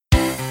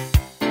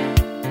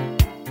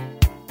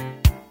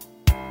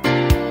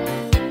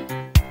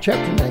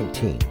Chapter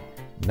 19,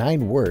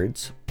 9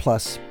 Words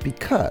plus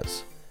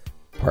Because.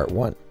 Part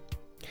 1.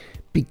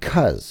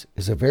 Because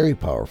is a very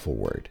powerful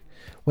word.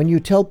 When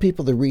you tell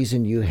people the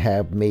reason you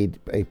have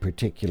made a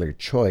particular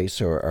choice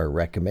or are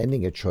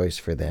recommending a choice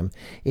for them,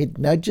 it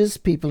nudges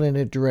people in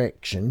a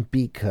direction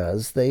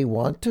because they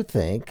want to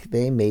think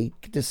they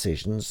make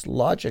decisions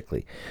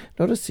logically.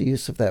 Notice the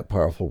use of that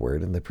powerful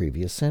word in the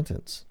previous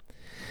sentence.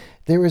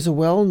 There is a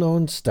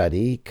well-known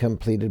study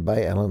completed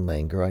by Ellen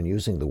Langer on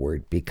using the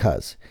word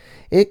because.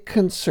 It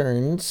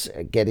concerns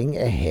getting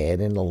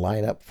ahead in a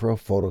lineup for a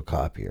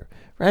photocopier.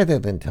 Rather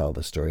than tell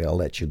the story, I'll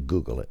let you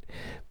Google it.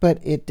 But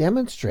it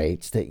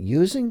demonstrates that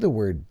using the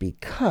word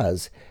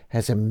because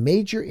has a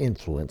major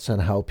influence on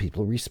how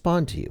people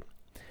respond to you.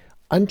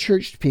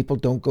 Unchurched people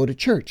don't go to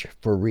church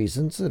for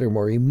reasons that are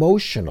more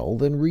emotional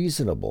than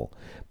reasonable,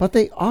 but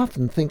they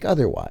often think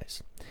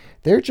otherwise.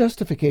 Their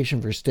justification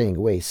for staying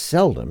away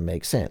seldom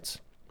makes sense.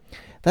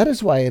 That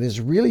is why it is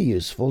really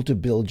useful to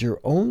build your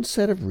own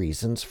set of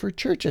reasons for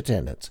church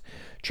attendance.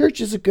 Church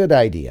is a good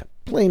idea,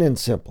 plain and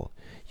simple.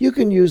 You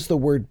can use the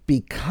word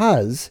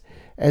because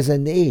as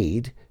an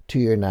aid to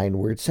your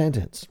 9-word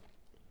sentence.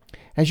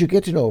 As you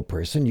get to know a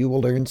person, you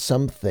will learn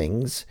some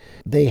things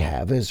they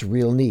have as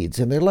real needs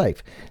in their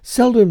life.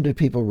 Seldom do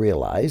people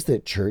realize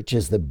that church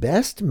is the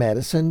best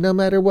medicine no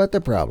matter what the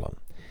problem.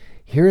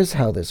 Here is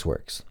how this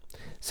works.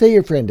 Say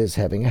your friend is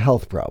having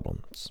health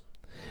problems.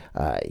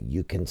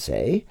 You can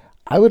say,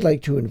 I would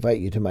like to invite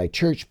you to my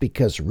church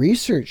because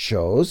research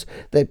shows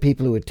that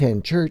people who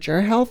attend church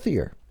are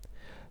healthier.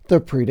 The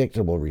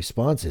predictable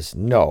response is,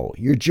 no,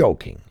 you're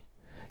joking.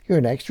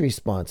 Your next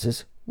response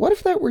is, what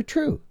if that were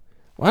true?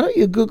 Why don't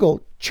you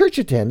Google church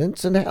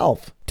attendance and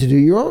health to do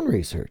your own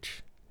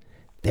research?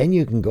 Then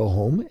you can go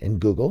home and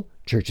Google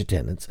church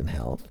attendance and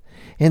health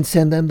and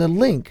send them the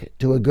link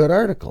to a good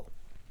article.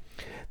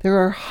 There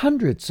are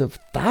hundreds of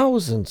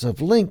thousands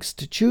of links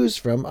to choose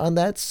from on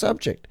that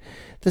subject.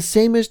 The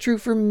same is true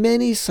for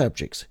many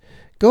subjects.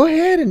 Go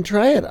ahead and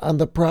try it on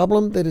the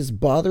problem that is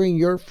bothering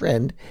your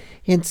friend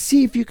and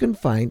see if you can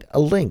find a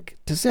link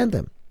to send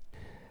them.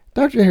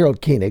 Dr.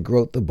 Harold Koenig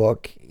wrote the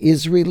book,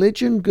 Is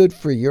Religion Good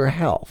for Your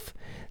Health?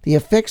 The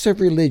Effects of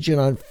Religion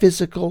on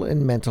Physical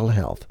and Mental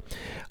Health.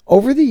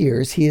 Over the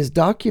years, he has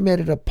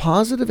documented a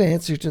positive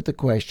answer to the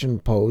question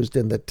posed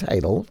in the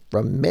title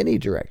from many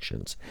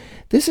directions.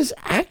 This is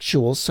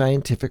actual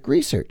scientific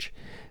research.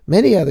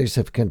 Many others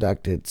have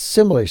conducted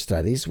similar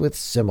studies with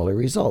similar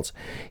results.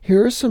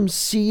 Here are some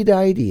seed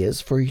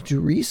ideas for you to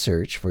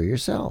research for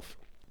yourself.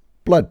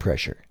 Blood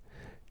pressure.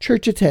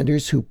 Church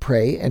attenders who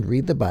pray and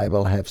read the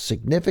Bible have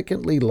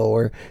significantly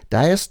lower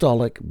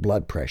diastolic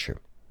blood pressure.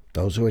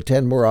 Those who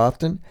attend more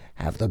often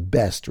have the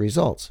best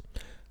results.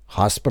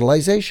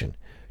 Hospitalization.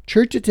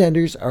 Church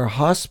attenders are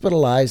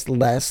hospitalized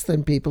less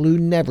than people who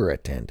never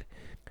attend.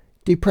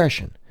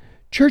 Depression.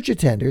 Church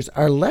attenders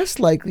are less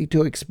likely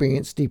to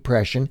experience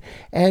depression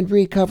and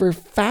recover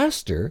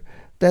faster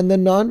than the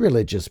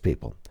non-religious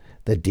people.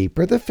 The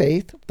deeper the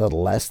faith, the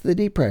less the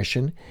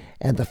depression,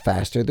 and the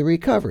faster the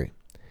recovery.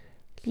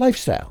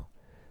 Lifestyle.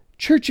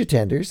 Church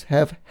attenders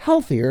have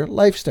healthier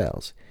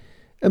lifestyles.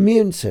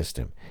 Immune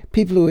system.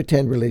 People who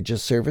attend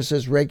religious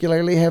services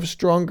regularly have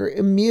stronger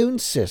immune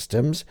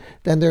systems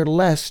than their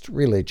less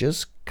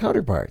religious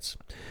counterparts.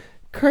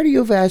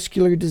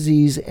 Cardiovascular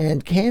disease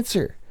and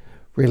cancer.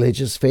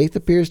 Religious faith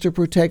appears to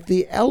protect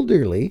the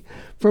elderly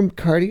from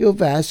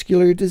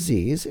cardiovascular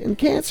disease and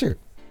cancer.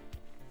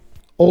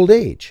 Old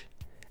age.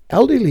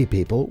 Elderly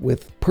people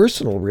with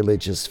personal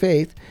religious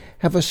faith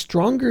have a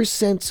stronger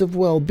sense of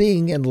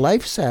well-being and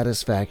life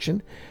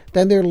satisfaction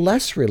than their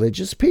less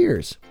religious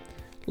peers.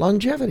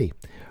 Longevity.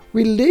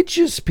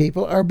 Religious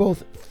people are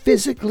both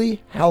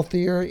physically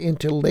healthier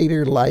into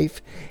later life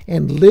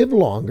and live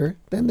longer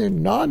than their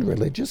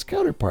non-religious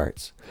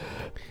counterparts.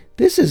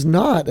 This is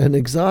not an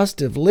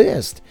exhaustive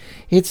list.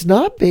 It's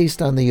not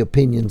based on the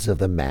opinions of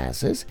the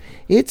masses.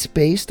 It's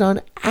based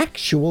on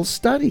actual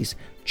studies.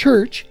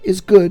 Church is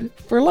good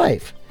for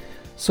life.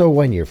 So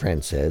when your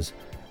friend says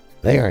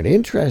they aren't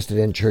interested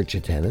in church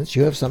attendance,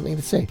 you have something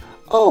to say.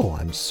 Oh,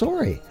 I'm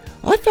sorry.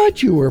 I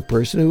thought you were a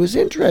person who was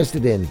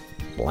interested in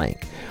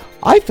blank.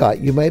 I thought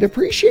you might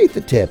appreciate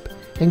the tip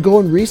and go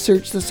and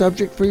research the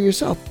subject for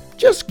yourself.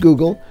 Just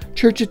Google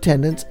church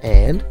attendance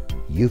and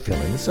you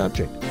fill in the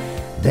subject.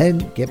 Then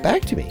get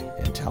back to me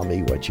and tell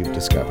me what you've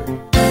discovered.